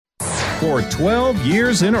for 12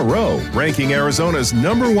 years in a row, ranking Arizona's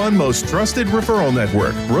 #1 most trusted referral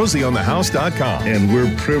network, RosieOnTheHouse.com. And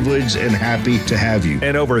we're privileged and happy to have you.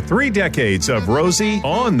 And over 3 decades of Rosie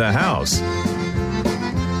on the House.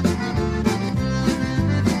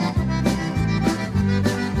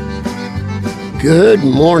 Good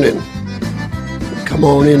morning. Come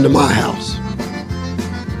on into my house.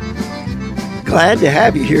 Glad to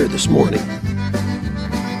have you here this morning.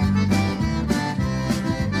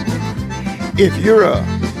 If you're a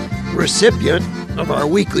recipient of our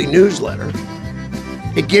weekly newsletter,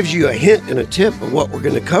 it gives you a hint and a tip of what we're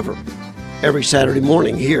going to cover every Saturday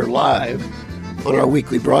morning here live on our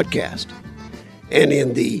weekly broadcast. And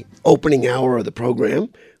in the opening hour of the program,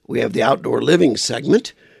 we have the outdoor living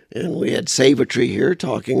segment, and we had Save a Tree here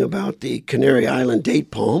talking about the Canary Island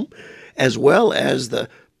date palm, as well as the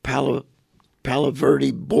Palo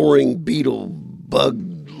Verde boring beetle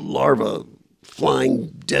bug larva flying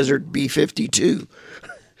desert B-52.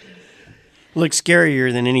 Looks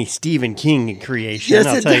scarier than any Stephen King creation, Yes,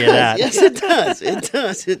 I'll it tell you does. that. Yes, it does. It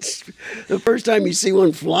does. It's the first time you see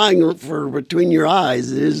one flying for between your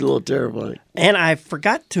eyes. It is a little terrifying. And I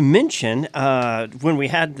forgot to mention when we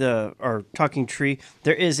had our Talking Tree,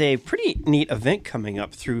 there is a pretty neat event coming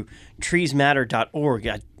up through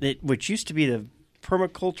treesmatter.org, which used to be the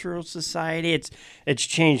Permacultural Society. It's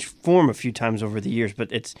changed form a few times over the years,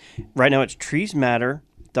 but right now it's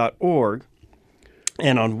treesmatter.org.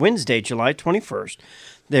 And on Wednesday, July 21st,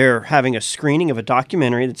 they're having a screening of a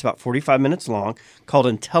documentary that's about 45 minutes long called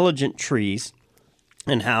Intelligent Trees,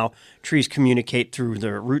 and how trees communicate through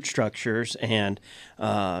their root structures and,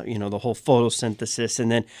 the whole photosynthesis. And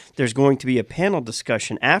then there's going to be a panel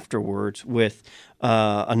discussion afterwards with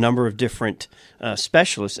a number of different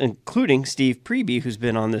specialists, including Steve Preby, who's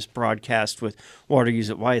been on this broadcast with Water Use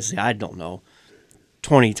It Wisely,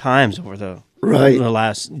 20 times over the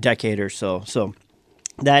last decade or so. So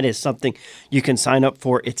that is something you can sign up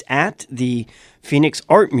for. It's at the Phoenix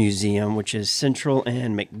Art Museum, which is Central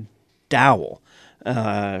and McDowell.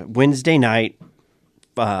 Wednesday night,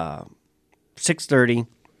 6:30.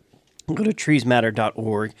 Go to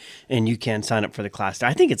treesmatter.org and you can sign up for the class.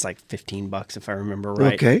 I think it's like $15 if I remember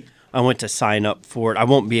right. Okay. I went to sign up for it. I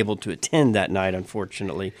won't be able to attend that night,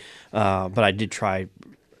 unfortunately, but I did try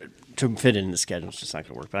to fit it in the schedule. It's just not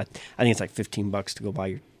going to work. But I think it's like $15 to go buy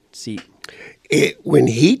your seat. When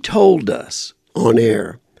he told us on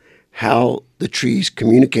air how the trees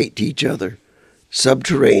communicate to each other,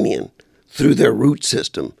 subterranean, through their root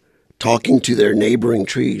system, talking to their neighboring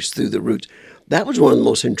trees through the roots, that was one of the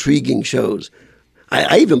most intriguing shows.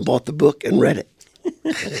 I even bought the book and read it.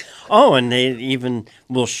 Oh, and they even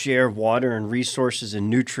will share water and resources and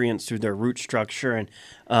nutrients through their root structure. And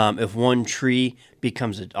if one tree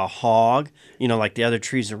becomes a hog, like the other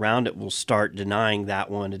trees around it will start denying that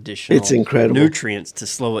one additional nutrients to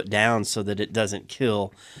slow it down so that it doesn't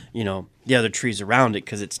kill, the other trees around it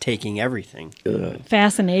because it's taking everything.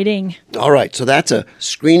 Fascinating. All right, so that's a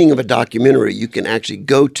screening of a documentary you can actually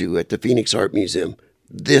go to at the Phoenix Art Museum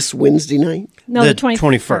this Wednesday night? No, the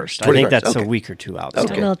 21st. I think that's a week or two out.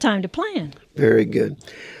 Okay. A little time to plan. Very good.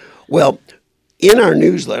 Well, in our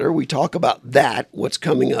newsletter, we talk about what's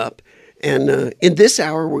coming up. And in this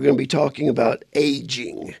hour, we're going to be talking about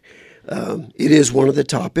aging. It is one of the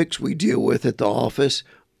topics we deal with at the office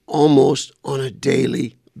almost on a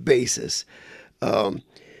daily basis.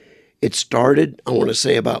 It started, I want to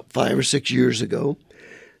say, about 5 or 6 years ago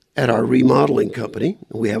at our remodeling company.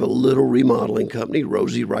 We have a little remodeling company,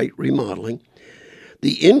 Rosie Wright Remodeling.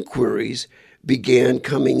 The inquiries began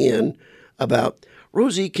coming in about,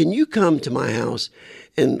 Rosie, can you come to my house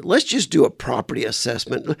and let's just do a property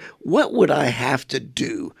assessment? What would I have to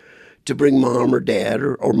do to bring mom or dad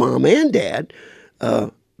or mom and dad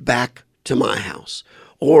back to my house?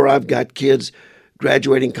 Or I've got kids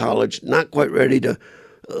graduating college, not quite ready to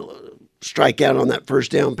strike out on that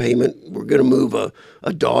first down payment. We're going to move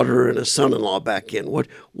a daughter and a son-in-law back in.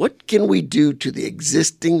 What can we do to the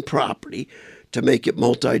existing property to make it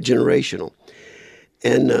multi-generational?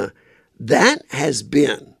 And that has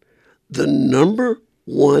been the number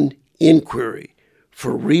one inquiry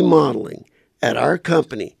for remodeling at our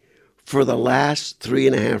company for the last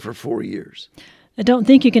 3.5 or 4 years. I don't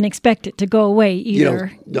think you can expect it to go away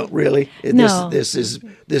either. You don't really? No. This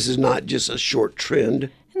is not just a short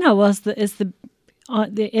trend. No, well, it's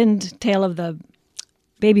the end tail of the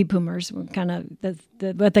baby boomers, kind of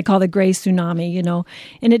what they call the gray tsunami,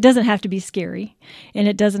 and it doesn't have to be scary, and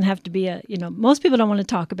it doesn't have to be most people don't want to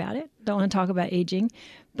talk about it, don't want to talk about aging,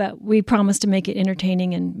 but we promise to make it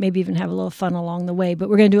entertaining and maybe even have a little fun along the way. But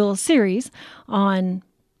we're going to do a little series on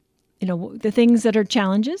the things that are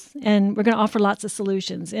challenges, and we're going to offer lots of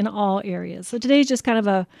solutions in all areas. So today's just kind of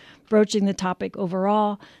a broaching the topic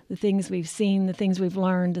overall, the things we've seen, the things we've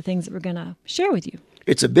learned, the things that we're going to share with you.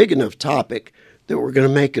 It's a big enough topic that we're going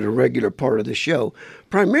to make it a regular part of the show,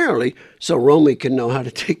 primarily so Romy can know how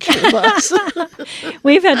to take care of us.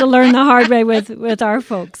 We've had to learn the hard way with our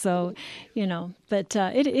folks, so but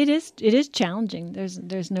it is challenging.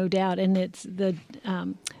 There's no doubt, and it's the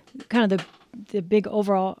kind of the big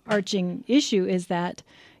overall arching issue is that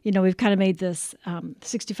we've kind of made this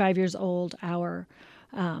 65 years old our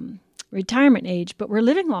retirement age, but we're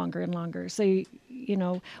living longer and longer. So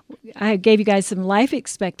I gave you guys some life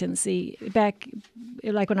expectancy back,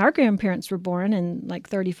 like when our grandparents were born in like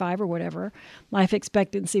 35 or whatever. Life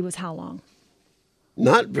expectancy was how long?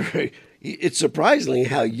 Not very. It's surprisingly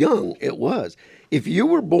how young it was. If you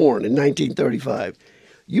were born in 1935,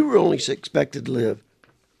 you were only expected to live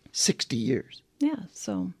 60 years. Yeah,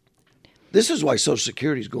 so this is why Social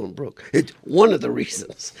Security is going broke. It's one of the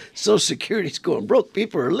reasons Social Security is going broke.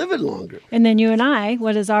 People are living longer. And then you and I,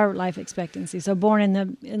 what is our life expectancy? So born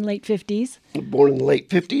in late 50s? Born in the late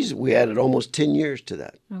 50s, we added almost 10 years to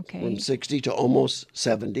that. Okay. From 60 to almost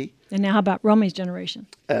 70. And now how about Romy's generation?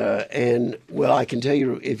 And, well, I can tell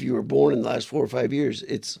you, if you were born in the last 4 or 5 years,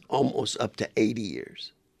 it's almost up to 80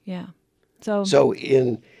 years. Yeah. So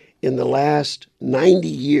in the last 90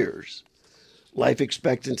 years, life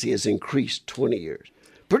expectancy has increased 20 years.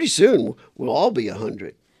 Pretty soon, we'll all be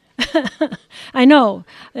 100. I know.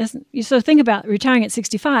 So think about retiring at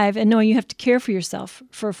 65 and knowing you have to care for yourself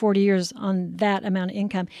for 40 years on that amount of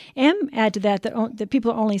income. And add to that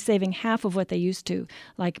people are only saving half of what they used to,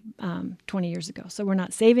 like 20 years ago. So we're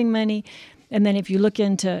not saving money. And then if you look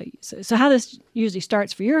into, so how this usually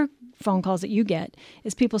starts for your phone calls that you get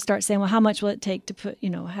is people start saying, well, how much will it take to put,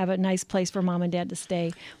 have a nice place for mom and dad to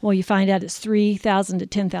stay? Well, you find out it's $3,000 to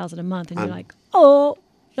 $10,000 a month. And you're like, oh,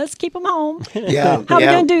 let's keep them home. Yeah. How are we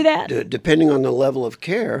going to do that? Depending on the level of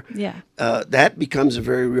care, that becomes a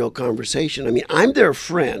very real conversation. I mean, I'm their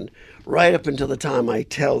friend right up until the time I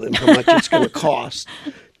tell them how much it's going to cost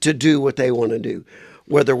to do what they want to do.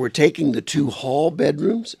 Whether we're taking the 2 hall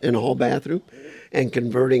bedrooms and a hall bathroom and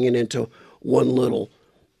converting it into one little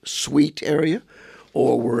suite area,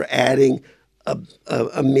 or we're adding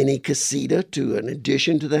a mini casita to an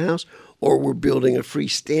addition to the house, or we're building a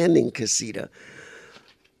freestanding casita.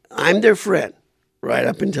 I'm their friend right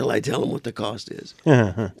up until I tell them what the cost is.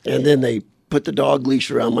 And then they put the dog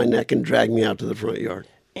leash around my neck and drag me out to the front yard.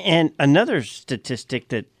 And another statistic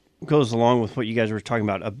that goes along with what you guys were talking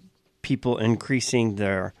about, people increasing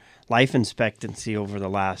their life expectancy over the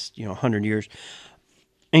last 100 years,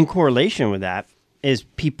 in correlation with that is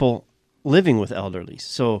people living with elderly.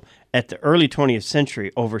 So at the early 20th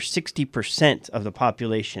century, over 60% of the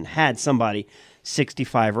population had somebody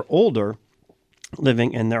 65 or older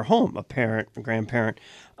living in their home, a parent, a grandparent.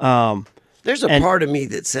 There's a part of me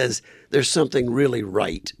that says there's something really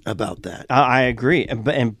right about that. I agree. But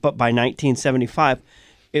by 1975,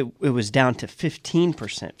 it was down to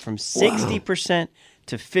 15%, from 60%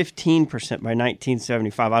 to 15% by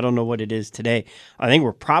 1975. I don't know what it is today. I think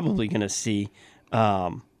we're probably going to see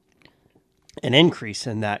an increase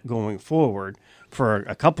in that going forward for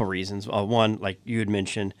a couple reasons. One, like you had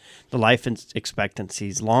mentioned, the life expectancy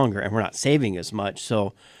is longer and we're not saving as much.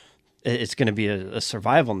 So it's going to be a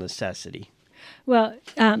survival necessity. Well,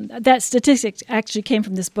 that statistic actually came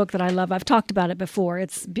from this book that I love. I've talked about it before.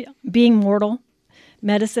 It's Being Mortal,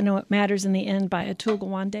 Medicine and What Matters in the End by Atul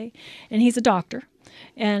Gawande. And he's a doctor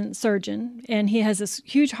and surgeon, and he has this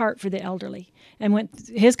huge heart for the elderly. And when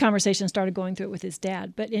his conversation started going through it with his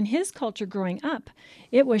dad. But in his culture growing up,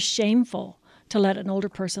 it was shameful to let an older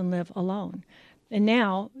person live alone. And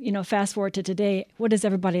now, fast forward to today, what does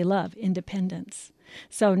everybody love? Independence.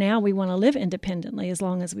 So now we want to live independently as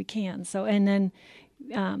long as we can. So, and then,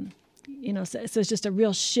 so it's just a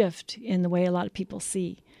real shift in the way a lot of people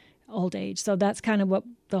see old age. So that's kind of what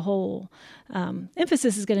the whole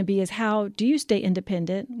emphasis is going to be, is how do you stay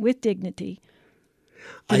independent with dignity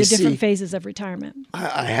through the different phases of retirement?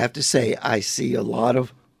 I have to say, I see a lot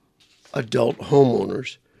of adult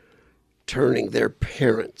homeowners turning their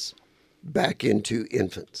parents back into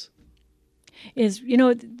infants. Here's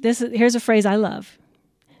a phrase I love: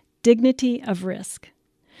 dignity of risk.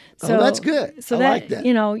 So, that's good. So I like that.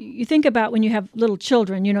 You think about when you have little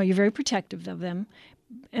children, you're very protective of them,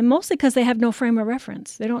 and mostly because they have no frame of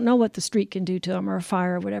reference. They don't know what the street can do to them or a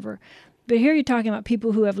fire or whatever. But here you're talking about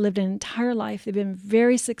people who have lived an entire life. They've been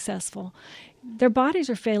very successful. Their bodies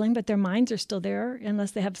are failing, but their minds are still there,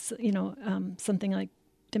 unless they have, something like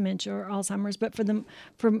dementia or Alzheimer's. But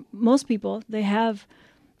for most people, they're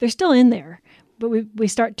still in there, we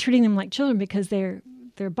start treating them like children because their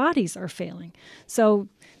bodies are failing. So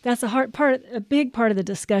that's a big part of the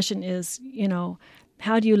discussion is,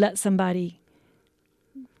 how do you let somebody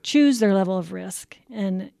choose their level of risk?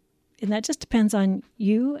 And that just depends on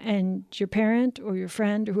you and your parent or your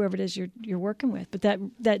friend or whoever it is you're working with. But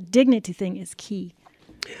that dignity thing is key.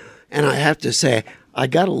 And I have to say, I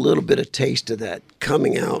got a little bit of taste of that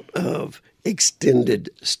coming out of extended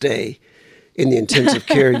stay in the intensive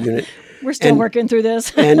care unit. We're still working through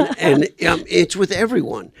this. and it's with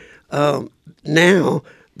everyone. Now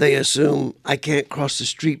they assume I can't cross the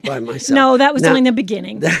street by myself. No, that was only in the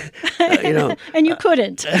beginning. And you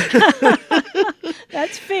couldn't.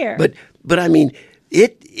 That's fair. But I mean,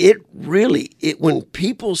 it really when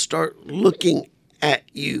people start looking at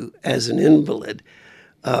you as an invalid,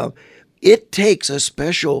 it takes a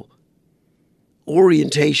special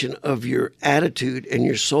orientation of your attitude and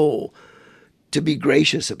your soul to be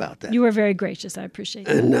gracious about that. You were very gracious. I appreciate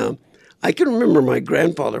that. And I can remember my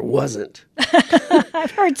grandfather wasn't.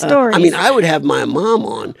 I've heard stories. I mean, I would have my mom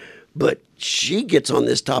on, but she gets on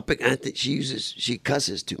this topic, and I think she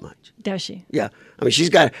cusses too much. Does she? Yeah. I mean, she's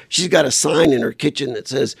got a sign in her kitchen that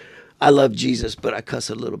says, "I love Jesus, but I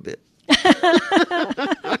cuss a little bit."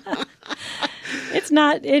 It's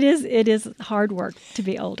not. It is hard work to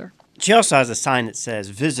be older. She also has a sign that says,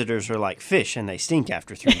 "Visitors are like fish, and they stink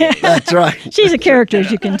after 3 days." That's right. She's a character,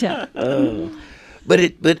 as you can tell.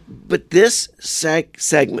 But this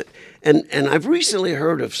segment, and I've recently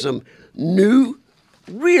heard of some new,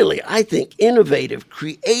 really, I think, innovative,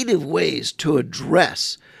 creative ways to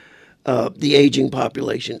address the aging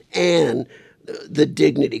population and the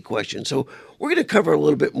dignity question. So we're going to cover a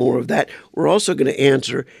little bit more of that. We're also going to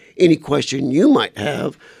answer any question you might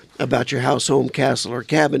have about your house, home, castle, or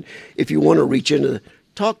cabin. If you want to reach in to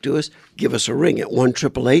talk to us, give us a ring at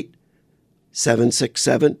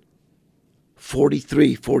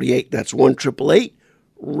 1-888-767-4348. That's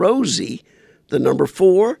 1-888-ROSIE, the number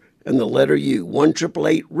 4 and the letter U.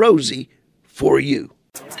 1-888-ROSIE for you.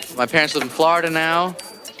 My parents live in Florida now.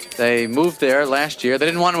 They moved there last year. They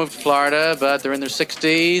didn't want to move to Florida, but they're in their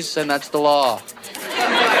 60s, and that's the law.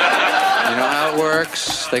 You know how it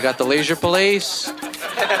works. They got the leisure police.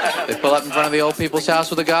 They pull up in front of the old people's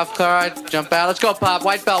house with a golf cart, jump out. Let's go, Pop.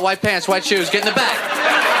 White belt, white pants, white shoes. Get in the back.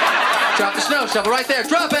 Drop the snow shovel right there.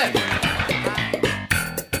 Drop it.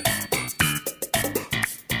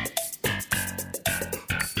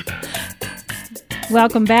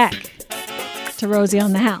 Welcome back to Rosie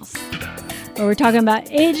on the House, where we're talking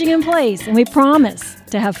about aging in place, and we promise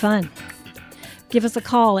to have fun. Give us a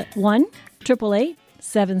call at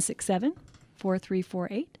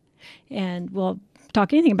 1-888-767-4348, and we'll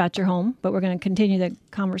talk anything about your home, but we're going to continue the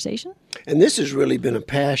conversation. And this has really been a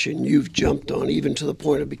passion you've jumped on, even to the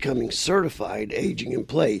point of becoming certified aging in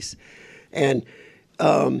place. And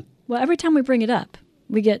well, every time we bring it up,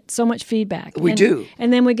 we get so much feedback. We do.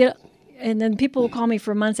 And then people will call me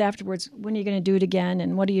for months afterwards. When are you going to do it again?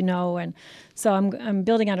 And what do you know? And so I'm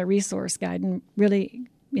building out a resource guide, and really,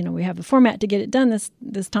 we have the format to get it done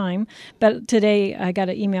this time. But today I got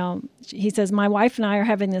an email. He says, my wife and I are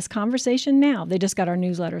having this conversation now. They just got our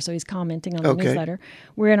newsletter, so he's commenting on the newsletter.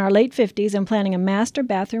 We're in our late 50s and planning a master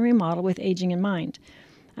bathroom remodel with aging in mind.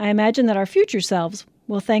 I imagine that our future selves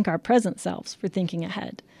will thank our present selves for thinking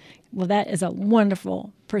ahead. Well, that is a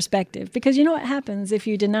wonderful perspective, because you know what happens if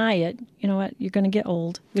you deny it. You know what? You're going to get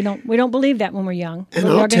old. We don't believe that when we're young. And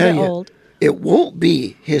I'll tell you, old. It won't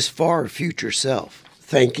be his far future self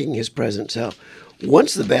thanking his present self.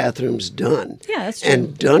 Once the bathroom's done, that's true,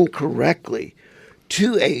 and done correctly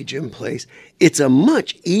to age in place, it's a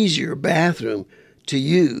much easier bathroom to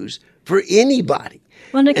use for anybody.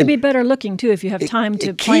 Well, and it can be better looking, too, if you have time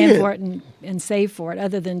to plan can. for it and save for it,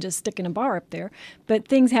 other than just sticking a bar up there. But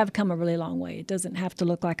things have come a really long way. It doesn't have to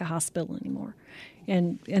look like a hospital anymore.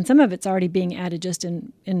 And some of it's already being added just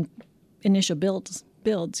in initial builds,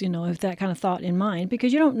 with that kind of thought in mind.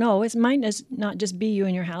 Because you don't know. It might not just be you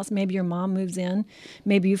in your house. Maybe your mom moves in.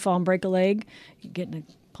 Maybe you fall and break a leg. You get in a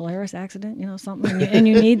Polaris accident, something. And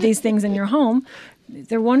you need these things in your home.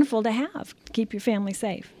 They're wonderful to have to keep your family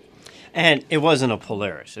safe. And it wasn't a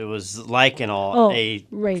Polaris. It was like a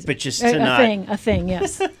razor. But just a thing,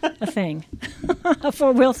 yes. A thing. A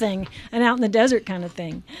four-wheel thing. An out in the desert kind of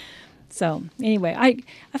thing. So anyway, I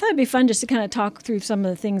thought it'd be fun just to kind of talk through some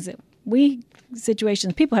of the things that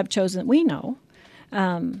situations people have chosen that we know.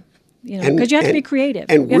 Because you have to be creative.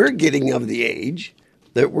 And we're getting of the age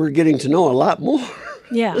that we're getting to know a lot more.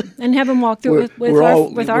 Yeah, and have them walk through with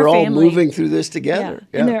our family. We're all moving through this together.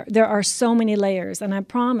 Yeah. And there are so many layers, and I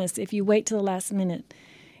promise if you wait till the last minute,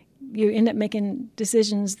 you end up making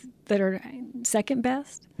decisions that are second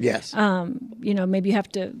best. Yes. Maybe you have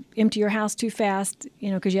to empty your house too fast,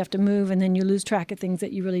 because you have to move, and then you lose track of things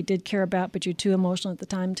that you really did care about, but you're too emotional at the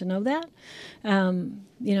time to know that.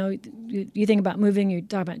 You think about moving, you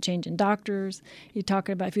talk about changing doctors, you talk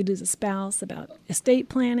about if you lose a spouse, about estate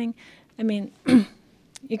planning. I mean,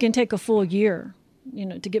 it can take a full year,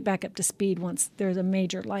 to get back up to speed once there's a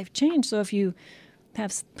major life change. So if you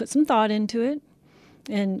have put some thought into it,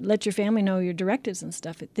 and let your family know your directives and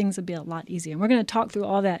stuff, things will be a lot easier. And we're going to talk through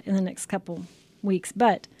all that in the next couple weeks.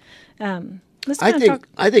 But let's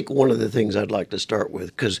I think one of the things I'd like to start with,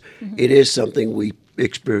 because it is something we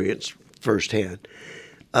experienced firsthand.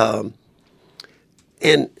 And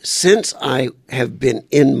since I have been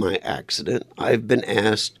in my accident, I've been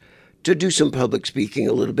asked to do some public speaking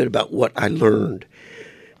a little bit about what I learned.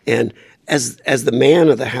 And as the man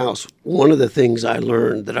of the house, one of the things I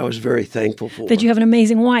learned that I was very thankful for. That you have an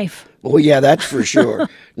amazing wife. Well, yeah, that's for sure.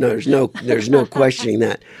 No, there's no questioning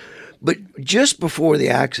that. But just before the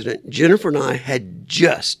accident, Jennifer and I had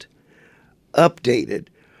just updated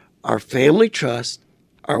our family trust,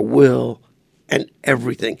 our will, and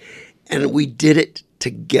everything. And we did it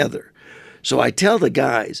together. So I tell the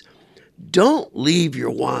guys, don't leave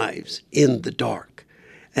your wives in the dark.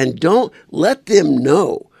 And don't let them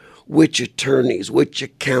know which attorneys, which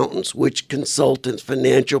accountants, which consultants,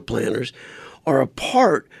 financial planners are a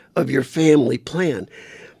part of your family plan.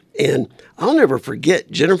 And I'll never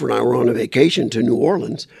forget, Jennifer and I were on a vacation to New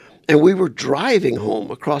Orleans, and we were driving home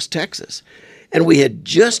across Texas. And we had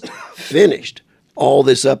just finished all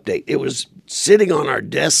this update. It was sitting on our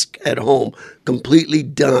desk at home, completely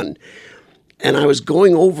done. And I was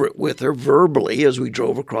going over it with her verbally as we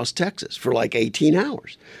drove across Texas for like 18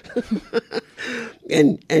 hours.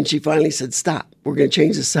 And she finally said, stop, we're going to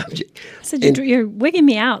change the subject. I said, you're wigging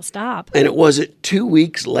me out, stop. And it wasn't 2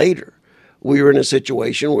 weeks later, we were in a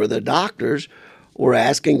situation where the doctors were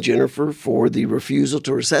asking Jennifer for the refusal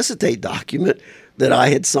to resuscitate document that I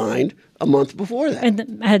had signed a month before that.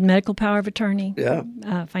 And I had medical power of attorney, yeah,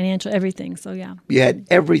 financial, everything. So, yeah. You had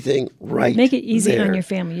everything right. Make it easy there on your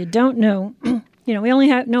family. You don't know. We only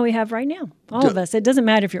know we have right now. All of us. It doesn't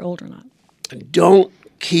matter if you're old or not. Don't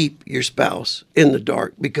keep your spouse in the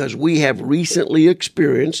dark, because we have recently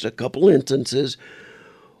experienced a couple instances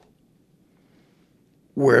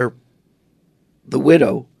where the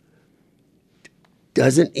widow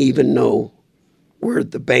doesn't even know where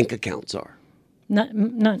the bank accounts are.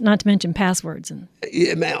 Not to mention passwords and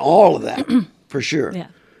all of that for sure. Yeah.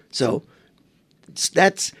 So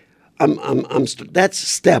that's that's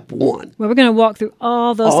step one. Well, we're going to walk through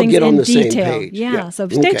all those things get on in the detail. same page. Yeah. So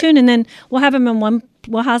stay tuned, and then we'll have them in one.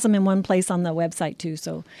 We'll house them in one place on the website too,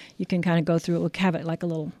 so you can kind of go through it. We'll have it like a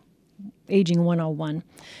little aging 101.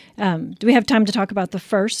 Do we have time to talk about the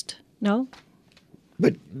first? No.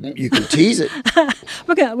 But you can tease it.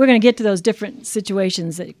 We're gonna get to those different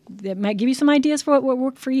situations that might give you some ideas for what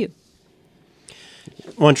worked for you.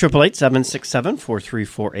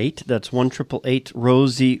 1-888-767-4348. That's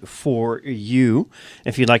 1-888-ROSIE for you.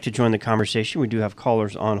 If you'd like to join the conversation, we do have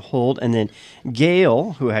callers on hold. And then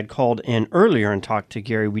Gail, who had called in earlier and talked to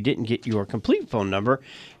Gary, we didn't get your complete phone number,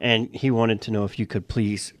 and he wanted to know if you could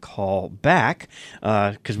please call back,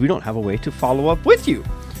 because we don't have a way to follow up with you.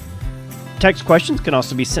 Text questions can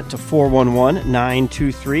also be sent to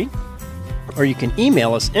 411-923, or you can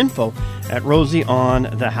email us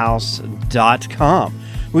info@rosieonthehouse.com.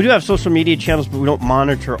 We do have social media channels, but we don't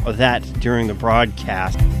monitor that during the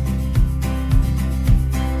broadcast.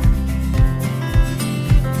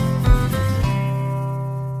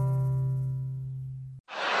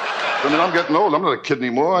 I mean, I'm getting old. I'm not a kid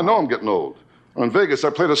anymore. I know I'm getting old. In Vegas, I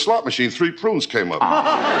played a slot machine. 3 prunes came up.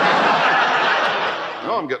 I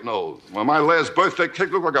know I'm getting old. Well, my last birthday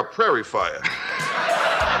cake looked like a prairie fire.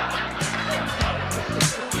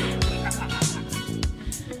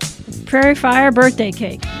 Prairie fire birthday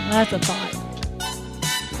cake. That's a thought.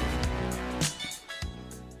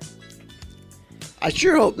 I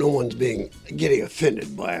sure hope no one's getting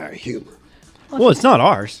offended by our humor. Well, it's not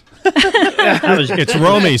ours. It's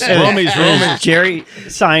Romy's. Romy's. Jerry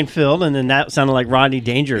Seinfeld, and then that sounded like Rodney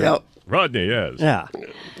Dangerfield. Yep. Rodney, yes. Yeah.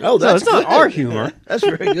 Oh, that's so it's not good. our humor. That's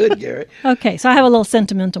very good, Gary. Okay, so I have a little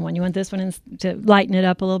sentimental one. You want this one to lighten it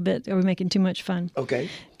up a little bit? Are we making too much fun? Okay.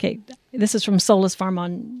 Okay, this is from Solus Farm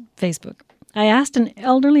on Facebook. I asked an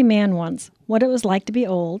elderly man once what it was like to be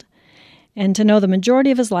old and to know the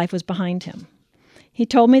majority of his life was behind him. He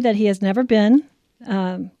told me that he has never been...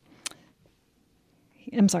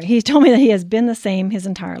 he told me that he has been the same his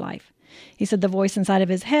entire life. He said the voice inside of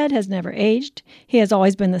his head has never aged. He has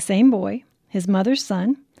always been the same boy, his mother's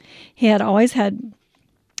son. He always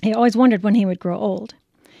wondered when he would grow old.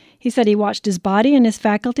 He said he watched his body and his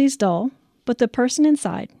faculties dull, but the person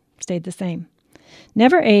inside stayed the same.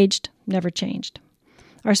 Never aged, never changed.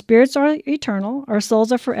 Our spirits are eternal, our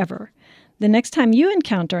souls are forever. The next time you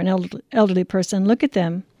encounter an elderly person, look at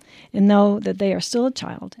them and know that they are still a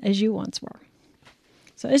child, as you once were.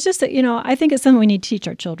 So it's just that, I think it's something we need to teach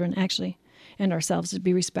our children, actually, and ourselves, to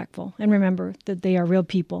be respectful and remember that they are real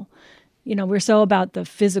people. We're so about the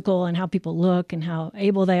physical and how people look and how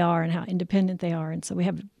able they are and how independent they are. And so we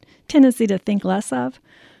have a tendency to think less of,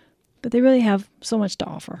 but they really have so much to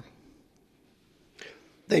offer.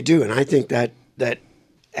 They do. And I think that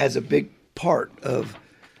as a big part of,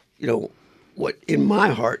 what in my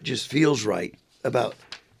heart just feels right about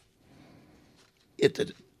at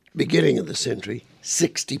the beginning of the century,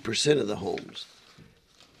 60% of the homes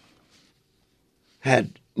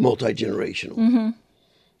had multi-generational. Mm-hmm.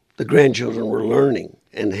 The grandchildren were learning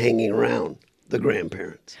and hanging around the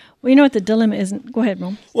grandparents. Well, you know what the dilemma is? Go ahead,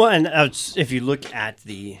 Rome. Well, and if you look at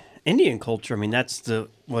the Indian culture, that's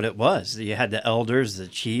what it was. You had the elders, the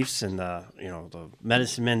chiefs, and the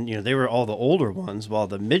medicine men. They were all the older ones, while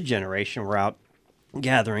the mid generation were out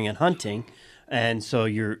gathering and hunting. And so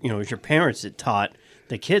it was your parents that taught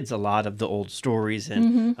the kids a lot of the old stories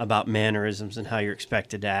and about mannerisms and how you're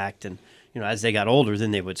expected to act. And as they got older,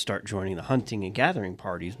 then they would start joining the hunting and gathering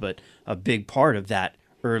parties. But a big part of that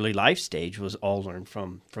early life stage was all learned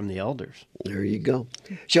from the elders. There you go.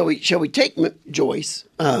 Shall we take Joyce,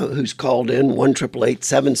 who's called in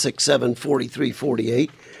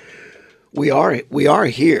 1-888-767-4348? We are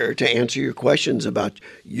here to answer your questions about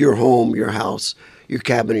your home, your house, your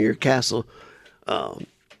cabin, or your castle.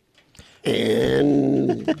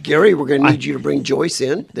 And Gary, we're going to need you to bring Joyce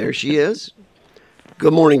in. There she is.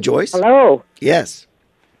 Good morning, Joyce. Hello. Yes.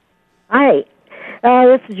 Hi.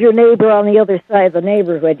 This is your neighbor on the other side of the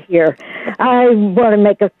neighborhood here. I want to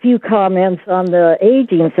make a few comments on the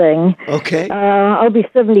aging thing. Okay. I'll be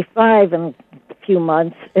 75 in a few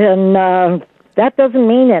months, and that doesn't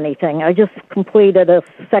mean anything. I just completed a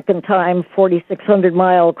second time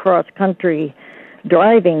 4,600-mile cross-country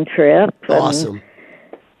driving trip. Awesome.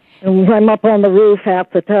 And I'm up on the roof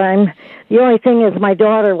half the time. The only thing is my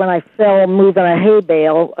daughter, when I fell moving a hay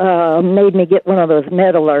bale, made me get one of those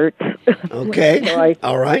med alerts. Okay. So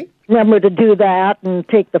all right. Remember to do that and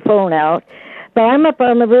take the phone out. But I'm up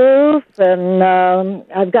on the roof, and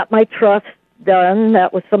I've got my trust done.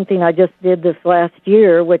 That was something I just did this last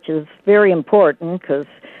year, which is very important because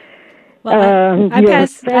your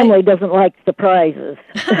family doesn't like surprises.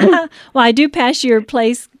 Well, I do pass your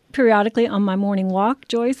place periodically on my morning walk,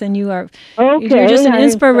 Joyce, and you're just an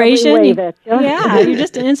inspiration. You're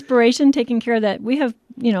just an inspiration taking care of that. We have,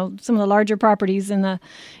 some of the larger properties in that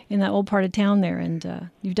old part of town there, and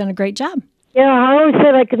you've done a great job. Yeah, I always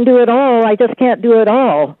said I can do it all. I just can't do it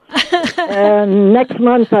all. And next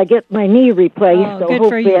month I get my knee replaced, so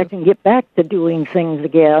hopefully I can get back to doing things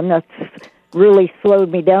again. That's really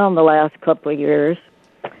slowed me down the last couple of years.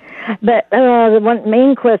 But the one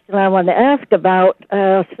main question I wanted to ask about,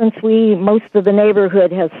 since most of the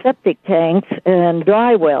neighborhood has septic tanks and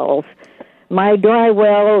dry wells, my dry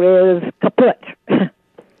well is kaput.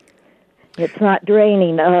 It's not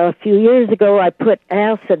draining. A few years ago, I put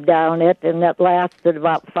acid down it, and that lasted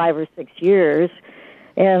about 5 or 6 years.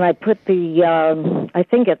 And I put the, I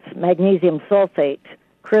think it's magnesium sulfate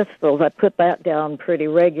crystals. I put that down pretty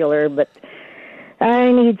regular, but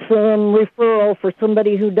I need some referral for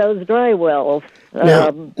somebody who does dry wells. Most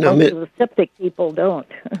of the septic people don't.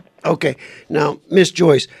 Okay. Now, Miss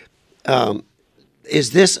Joyce,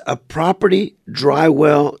 is this a property dry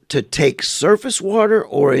well to take surface water,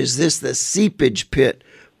 or is this the seepage pit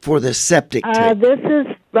for the septic tank? This is,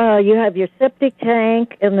 you have your septic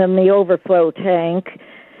tank and then the overflow tank.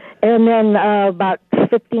 And then about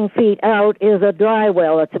 15 feet out is a dry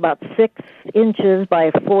well. It's about 6 inches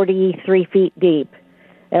by 43 feet deep.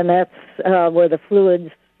 And that's where the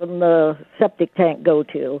fluids from the septic tank go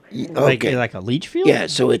to. Okay. Like a leach field? Yeah,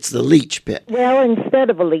 so it's the leach pit. Well,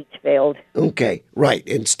 instead of a leach field. Okay, right.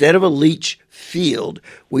 Instead of a leach field,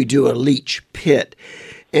 we do a leach pit.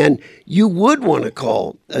 And you would want to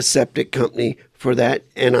call a septic company for that.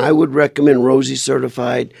 And I would recommend Rosie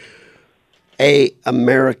Certified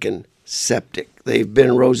American Septic. They've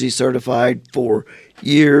been Rosie Certified for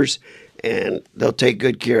years, and they'll take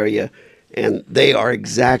good care of you. And they are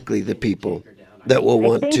exactly the people that will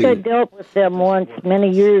want to. I think I dealt with them once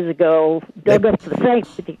many years ago, dug up the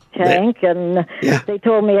septic tank, and they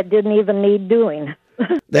told me it didn't even need doing.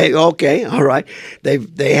 Okay, all right.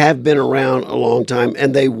 They have been around a long time,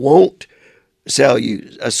 and they won't sell you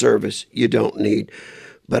a service you don't need.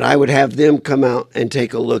 But I would have them come out and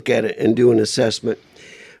take a look at it and do an assessment.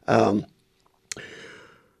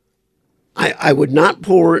 I would not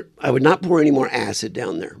pour any more acid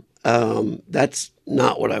down there. That's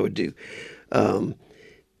not what I would do.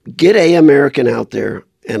 Get A American out there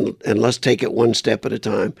and let's take it one step at a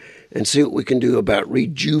time and see what we can do about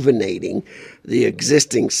rejuvenating the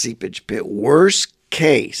existing seepage pit. Worst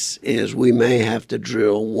case is we may have to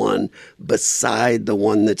drill one beside the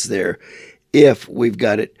one that's there if we've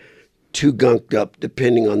got it too gunked up,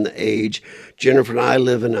 depending on the age. Jennifer and I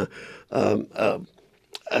live in a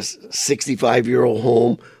 65-year-old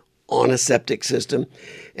home on a septic system.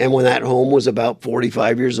 And when that home was about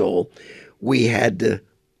 45 years old, we had to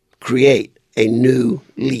create a new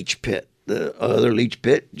leach pit. The other leach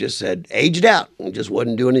pit just said aged out and just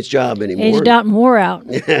wasn't doing its job anymore. Aged out and wore out.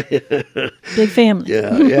 Big family.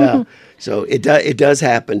 Yeah. So it does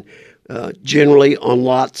happen. Generally on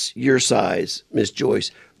lots your size, Miss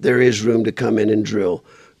Joyce, there is room to come in and drill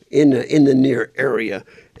in the near area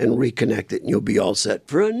and reconnect it, and you'll be all set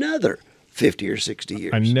for another 50 or 60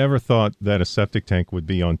 years. I never thought that a septic tank would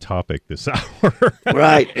be on topic this hour.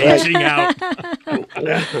 Right. Aging out.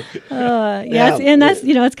 And that's,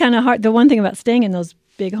 it's kind of hard. The one thing about staying in those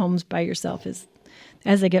big homes by yourself is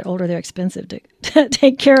as they get older, they're expensive to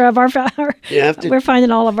take care of. We're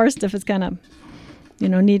finding all of our stuff is kind of,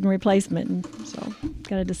 needing replacement. And so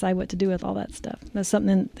got to decide what to do with all that stuff. That's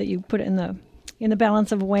something that you put in the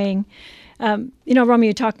balance of weighing. Romy,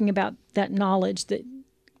 you're talking about that knowledge that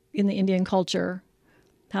in the Indian culture,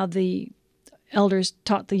 how the elders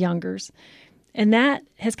taught the youngers. And that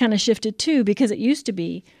has kind of shifted too, because it used to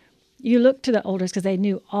be you looked to the elders because they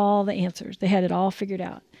knew all the answers. They had it all figured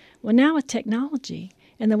out. Well, now with technology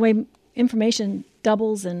and the way information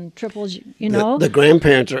doubles and triples, The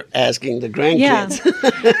grandparents are asking the grandkids.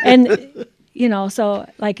 Yeah. And, so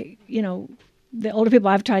the older people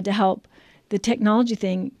I've tried to help, the technology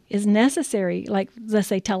thing is necessary, like let's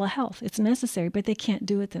say telehealth. It's necessary, but they can't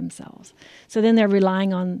do it themselves. So then they're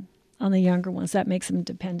relying on the younger ones. That makes them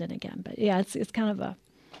dependent again. But yeah, it's kind of a...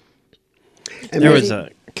 There was a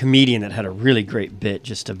comedian that had a really great bit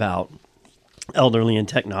just about elderly and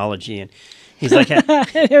technology, and he's like...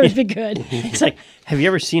 It would be good. He's like, have you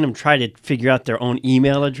ever seen them try to figure out their own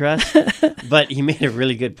email address? But he made a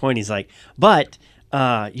really good point. He's like, but...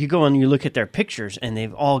 you go and you look at their pictures, and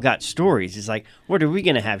they've all got stories. It's like, what are we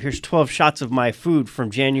going to have? Here's 12 shots of my food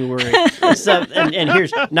from January, and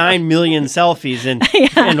here's 9 million selfies in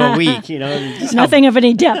a week. Nothing of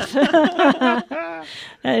any depth.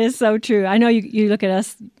 That is so true. I know you look at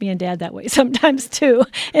us, me and Dad, that way sometimes too.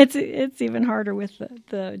 It's even harder with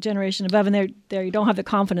the generation above, and they don't have the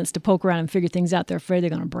confidence to poke around and figure things out. They're afraid they're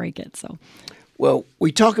going to break it. So, well,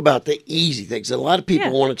 we talk about the easy things. A lot of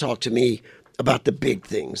people want to talk to me about the big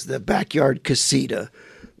things, the backyard casita,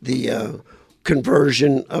 the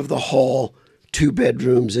conversion of the hall, 2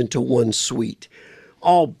 bedrooms into 1 suite,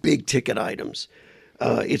 all big ticket items.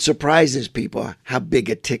 It surprises people how big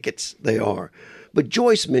a tickets they are. But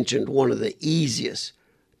Joyce mentioned one of the easiest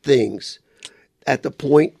things at the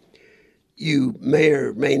point you may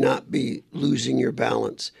or may not be losing your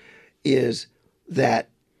balance is that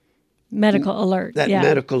medical alert.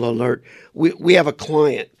 Medical alert. We have a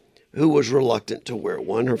client who was reluctant to wear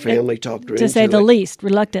one. Her family talked her into it. To say the least,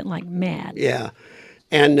 reluctant like mad. Yeah.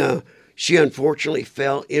 And she unfortunately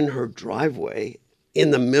fell in her driveway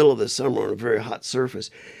in the middle of the summer on a very hot surface.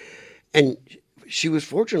 And she was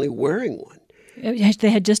fortunately wearing one. They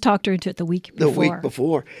had just talked her into it the week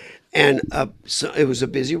before. And so it was a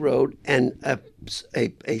busy road, and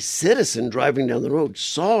a citizen driving down the road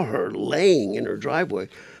saw her laying in her driveway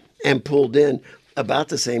and pulled in about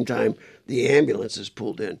the same time the ambulances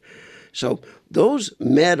pulled in. So those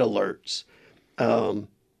med alerts are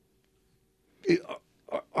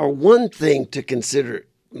one thing to consider,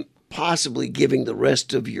 possibly giving the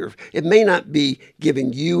rest of it may not be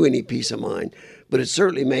giving you any peace of mind, but it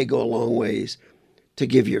certainly may go a long ways to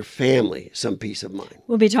give your family some peace of mind.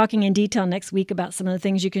 We'll be talking in detail next week about some of the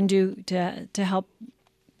things you can do to help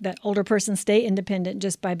that older person stay independent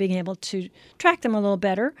just by being able to track them a little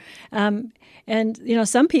better. And,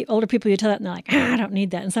 some older people, you tell that and they're like, I don't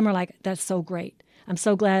need that. And some are like, that's so great. I'm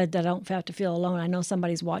so glad that I don't have to feel alone. I know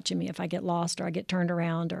somebody's watching me if I get lost or I get turned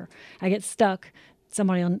around or I get stuck.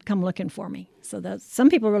 Somebody will come looking for me. So some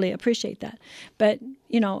people really appreciate that. But,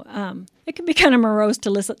 it can be kind of morose to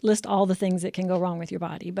list all the things that can go wrong with your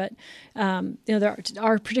body. But, there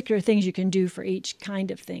are particular things you can do for each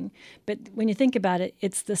kind of thing. But when you think about it,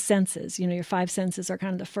 it's the senses. Your 5 senses are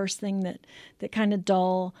kind of the first thing that kind of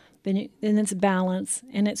dull. Then it's balance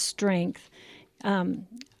and it's strength.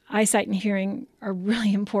 Eyesight and hearing are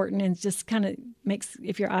really important, and just kind of makes,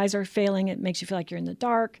 if your eyes are failing, it makes you feel like you're in the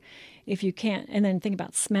dark. If you can't, and then think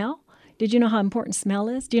about smell. Did you know how important smell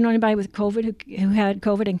is? Do you know anybody with COVID who had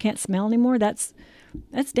COVID and can't smell anymore? That's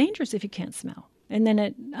dangerous if you can't smell. And then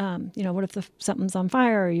it, what if something's on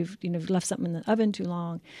fire, or you've left something in the oven too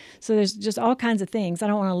long? So there's just all kinds of things. I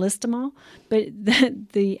don't want to list them all, but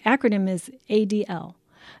the acronym is ADL,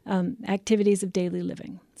 Activities of Daily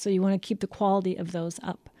Living. So you want to keep the quality of those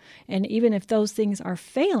up. And even if those things are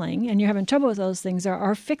failing and you're having trouble with those things, there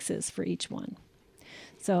are fixes for each one.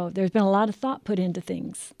 So there's been a lot of thought put into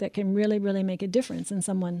things that can really, really make a difference in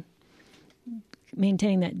someone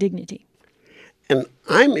maintaining that dignity. And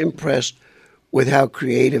I'm impressed with how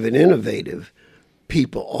creative and innovative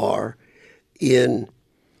people are in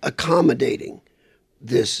accommodating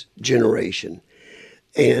this generation.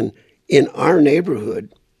 And in our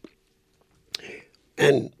neighborhood,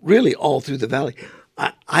 and really all through the valley,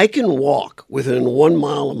 I can walk within 1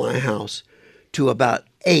 mile of my house to about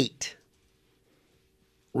 8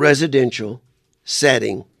 residential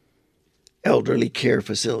setting elderly care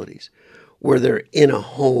facilities where they're in a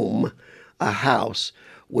home, a house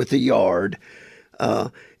with a yard.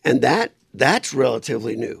 And that's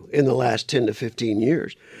relatively new in the last 10 to 15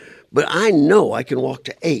 years. But I know I can walk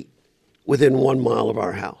to 8 within 1 mile of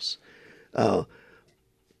our house.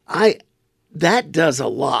 That does a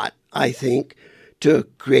lot, I think, to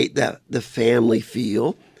create the family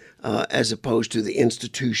feel as opposed to the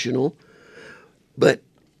institutional. But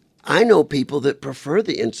I know people that prefer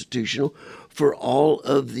the institutional for all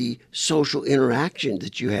of the social interaction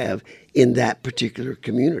that you have in that particular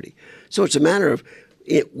community. So it's a matter of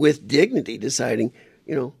with dignity deciding,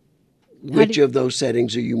 which of those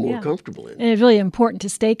settings are you more comfortable in. And it's really important to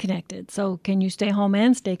stay connected. So can you stay home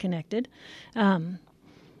and stay connected?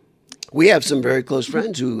 We have some very close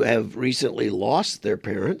friends who have recently lost their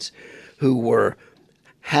parents, who were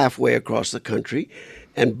halfway across the country,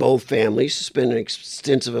 and both families spend an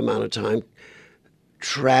extensive amount of time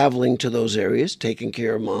traveling to those areas, taking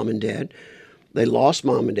care of mom and dad. They lost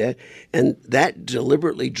mom and dad, and that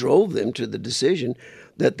deliberately drove them to the decision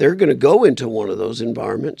that they're going to go into one of those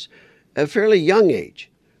environments at a fairly young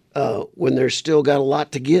age, when they're still got a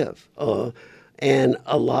lot to give and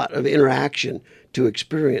a lot of interaction to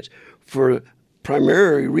experience, for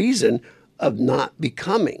primary reason of not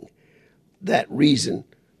becoming that reason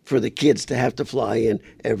for the kids to have to fly in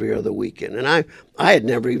every other weekend. And I had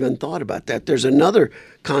never even thought about that. There's another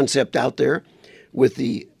concept out there with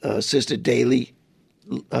the assisted daily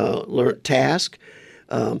task,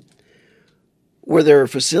 where there are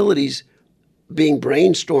facilities being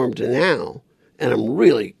brainstormed now, and I'm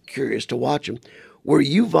really curious to watch them, where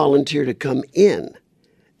you volunteer to come in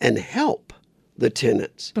and help the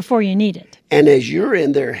tenants. Before you need it. And as you're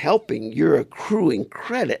in there helping, you're accruing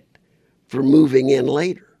credit for moving in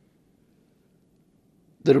later.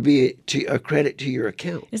 That'll be a credit to your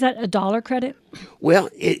account. Is that $1 credit? Well,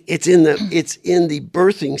 it's in the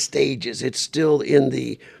birthing stages. It's still in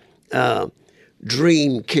the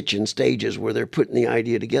dream kitchen stages where they're putting the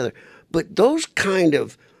idea together. But those kind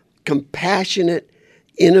of compassionate,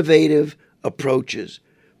 innovative approaches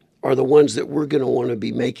are the ones that we're going to want to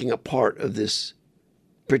be making a part of this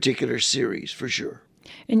particular series for sure.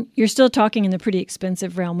 And you're still talking in the pretty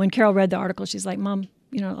expensive realm. When Carol read the article, she's like, Mom,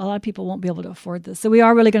 a lot of people won't be able to afford this. So we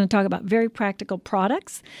are really going to talk about very practical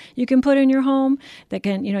products you can put in your home that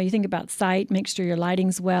can, you think about sight, make sure your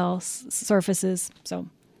lighting's well, surfaces. So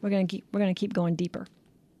we're going to keep going deeper.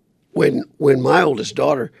 When my oldest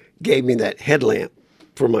daughter gave me that headlamp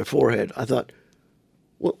for my forehead, I thought,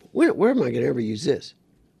 well, where am I going to ever use this?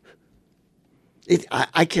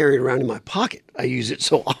 I carry it around in my pocket. I use it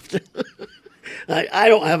so often. I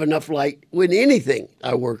don't have enough light with anything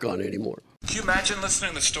I work on anymore. Can you imagine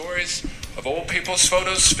listening to stories of old people's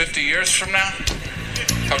photos 50 years from now?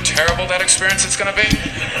 How terrible that experience is going to be?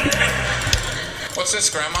 What's this,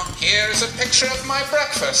 Grandma? Here is a picture of my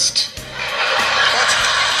breakfast.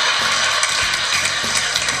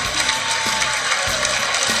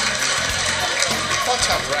 What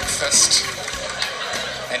a breakfast.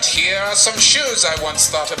 And here are some shoes I once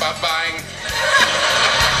thought about buying.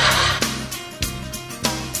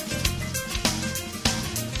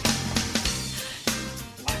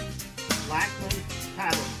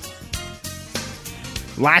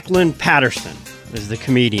 Lachlan Patterson is the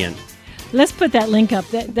comedian. Let's put that link up.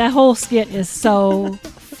 That whole skit is so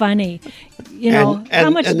funny. And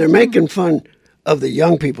they're making fun of the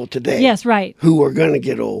young people today. Yes, right. Who are going to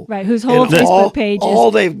get old. Right, whose whole Facebook page is...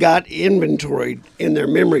 All they've got inventoried in their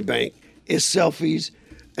memory bank is selfies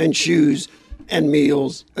and shoes and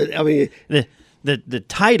meals. I mean... The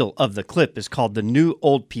title of the clip is called "The New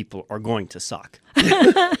Old People Are Going to Suck."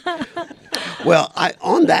 Well,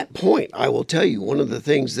 on that point, I will tell you one of the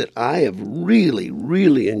things that I have really,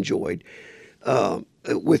 really enjoyed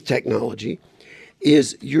with technology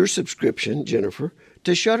is your subscription, Jennifer,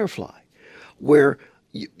 to Shutterfly, where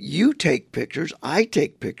you take pictures, I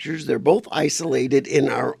take pictures. They're both isolated in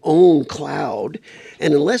our own cloud.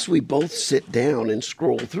 And unless we both sit down and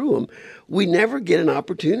scroll through them, we never get an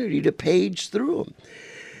opportunity to page through them.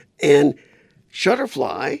 And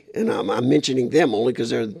Shutterfly, and I'm mentioning them only because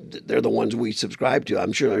they're the ones we subscribe to.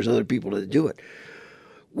 I'm sure there's other people that do it.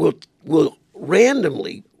 Will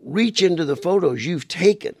randomly reach into the photos you've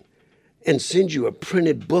taken and send you a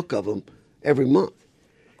printed book of them every month.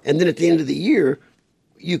 And then at the end of the year,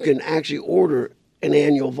 you can actually order an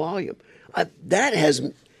annual volume. That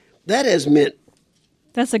has meant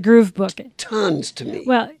that's a groove book. Tons to me.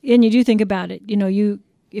 Well, and you do think about it.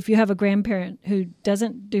 If you have a grandparent who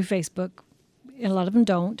doesn't do Facebook, and a lot of them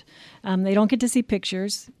don't, they don't get to see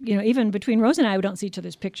pictures. Even between Rose and I, we don't see each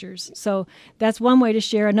other's pictures. So that's one way to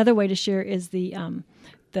share. Another way to share is the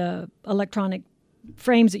electronic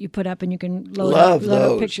frames that you put up, and you can load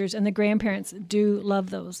up pictures, and the grandparents do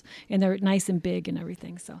love those, and they're nice and big and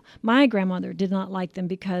everything. So my grandmother did not like them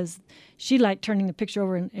because she liked turning the picture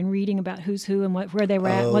over and reading about who's who and where they were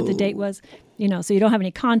at, what the date was, so you don't have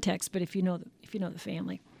any context, but if you know the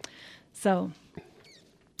family. So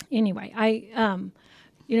anyway,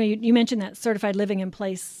 you mentioned that certified living in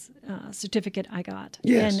place certificate I got.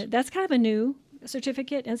 Yes. And that's kind of a new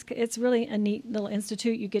certificate. It's really a neat little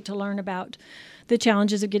institute. You get to learn about the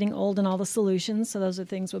challenges of getting old and all the solutions. So those are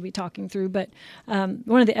things we'll be talking through. But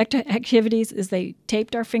one of the activities is they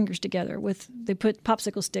taped our fingers together they put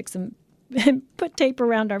popsicle sticks and put tape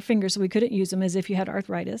around our fingers so we couldn't use them as if you had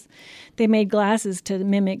arthritis. They made glasses to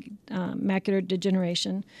mimic macular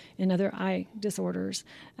degeneration and other eye disorders.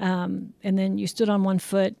 And then you stood on one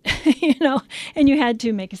foot, and you had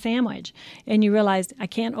to make a sandwich. And you realized, I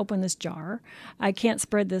can't open this jar. I can't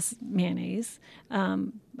spread this mayonnaise.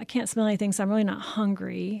 I can't smell anything, so I'm really not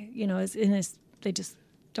hungry. They just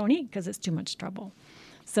don't eat because it's too much trouble.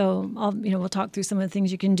 So we'll talk through some of the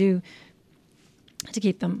things you can do to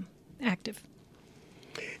keep them active.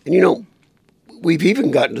 And we've even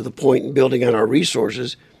gotten to the point in building on our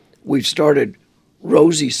resources, we've started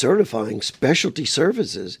Rosie certifying specialty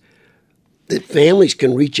services that families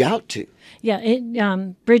can reach out to. Yeah,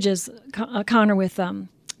 Bridges, Connor with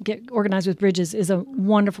Get Organized with Bridges is a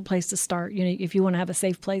wonderful place to start. If you want to have a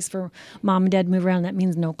safe place for mom and dad to move around, that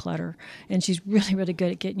means no clutter. And she's really, really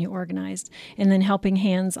good at getting you organized. And then Helping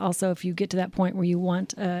Hands, also, if you get to that point where you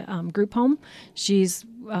want a group home, she's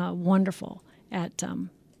wonderful at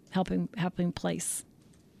helping place.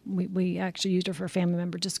 We actually used her for a family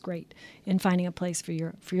member, just great in finding a place for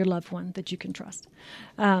your loved one that you can trust.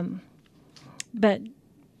 But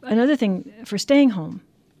another thing for staying home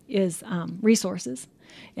is resources.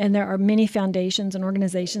 And there are many foundations and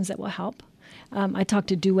organizations that will help. I talked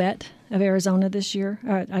to Duet of Arizona this year.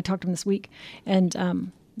 I talked to them this week.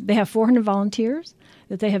 And they have 400 volunteers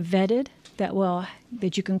that they have vetted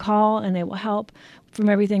that you can call, and they will help from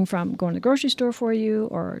everything from going to the grocery store for you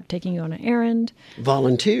or taking you on an errand.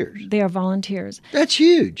 Volunteers? They are volunteers. That's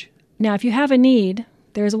huge. Now, if you have a need,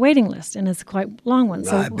 there's a waiting list, and it's a quite long one.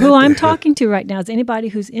 So who I'm talking to right now is anybody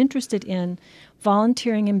who's interested in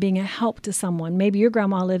volunteering and being a help to someone. Maybe your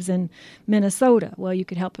grandma lives in Minnesota. Well, you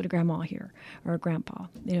could help with a grandma here or a grandpa.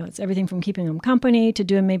 It's everything from keeping them company to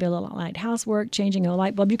doing maybe a little light housework, changing a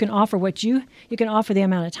light bulb. You can offer you can offer the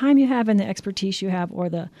amount of time you have and the expertise you have, or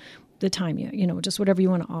the time just whatever you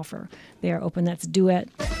want to offer. They are open. That's Duet,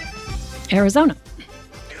 Arizona.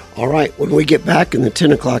 All right. When we get back in the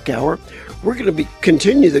 10 o'clock hour, we're going to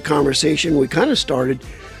continue the conversation we kind of started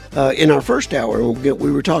in our first hour.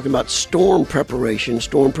 We were talking about storm preparation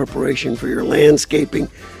for your landscaping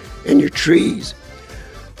and your trees.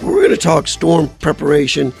 We're going to talk storm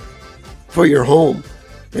preparation for your home.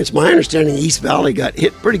 It's my understanding East Valley got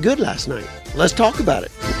hit pretty good last night. Let's talk about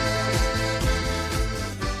it.